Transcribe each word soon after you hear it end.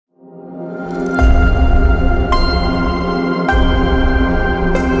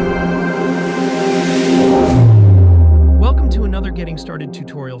Started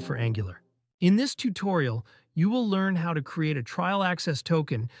tutorial for Angular. In this tutorial, you will learn how to create a trial access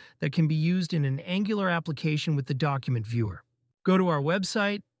token that can be used in an Angular application with the document viewer. Go to our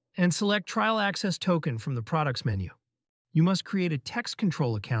website and select Trial Access Token from the Products menu. You must create a text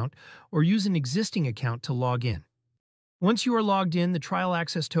control account or use an existing account to log in. Once you are logged in, the Trial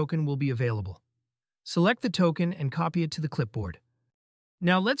Access Token will be available. Select the token and copy it to the clipboard.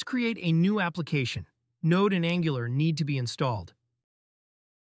 Now let's create a new application. Node and Angular need to be installed.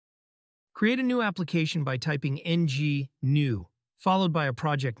 Create a new application by typing ng new, followed by a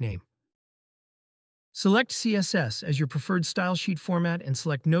project name. Select CSS as your preferred style sheet format and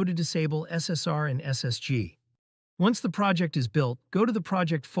select No to disable SSR and SSG. Once the project is built, go to the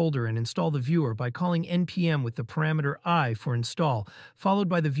project folder and install the viewer by calling npm with the parameter I for install, followed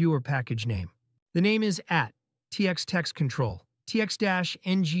by the viewer package name. The name is @tx-text-control,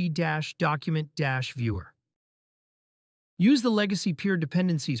 tx-ng-document-viewer. Use the legacy peer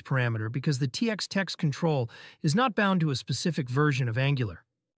dependencies parameter because the tx-text-control is not bound to a specific version of Angular.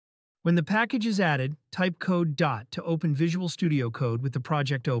 When the package is added, type code dot to open Visual Studio Code with the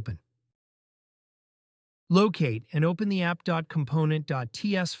project open. Locate and open the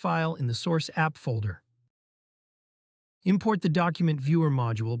app.component.ts file in the source app folder. Import the document viewer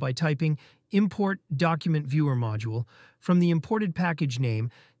module by typing import document viewer module from the imported package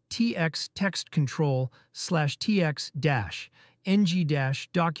name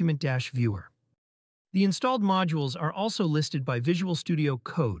tx-control/tx-ng-document-viewer. The installed modules are also listed by Visual Studio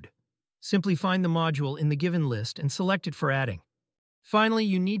Code. Simply find the module in the given list and select it for adding. Finally,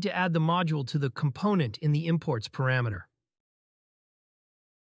 you need to add the module to the component in the imports parameter.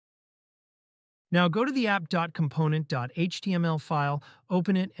 Now go to the app.component.html file,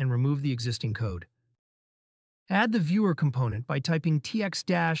 open it, and remove the existing code. Add the viewer component by typing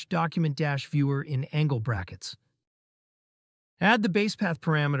tx-document-viewer in angle brackets. Add the basepath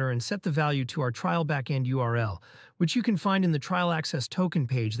parameter and set the value to our trial backend URL, which you can find in the trial access token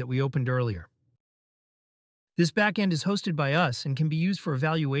page that we opened earlier. This backend is hosted by us and can be used for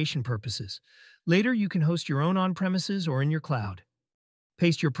evaluation purposes. Later, you can host your own on-premises or in your cloud.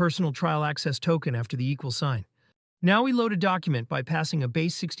 Paste your personal trial access token after the equal sign. Now we load a document by passing a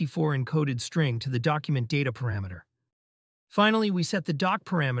base64 encoded string to the document data parameter. Finally, we set the doc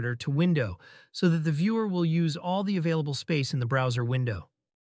parameter to window so that the viewer will use all the available space in the browser window.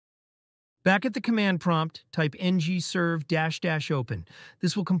 Back at the command prompt, type ng-serve-open.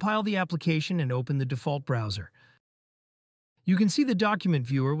 This will compile the application and open the default browser. You can see the document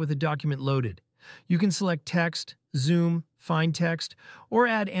viewer with a document loaded. You can select text, zoom, find text, or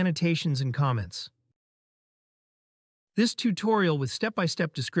add annotations and comments. This tutorial with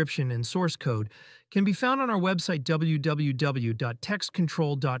step-by-step description and source code can be found on our website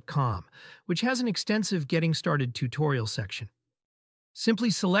www.textcontrol.com, which has an extensive Getting Started tutorial section. Simply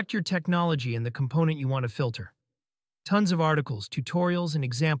select your technology and the component you want to filter. Tons of articles, tutorials, and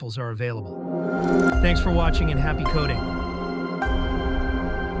examples are available. Thanks for watching and happy coding!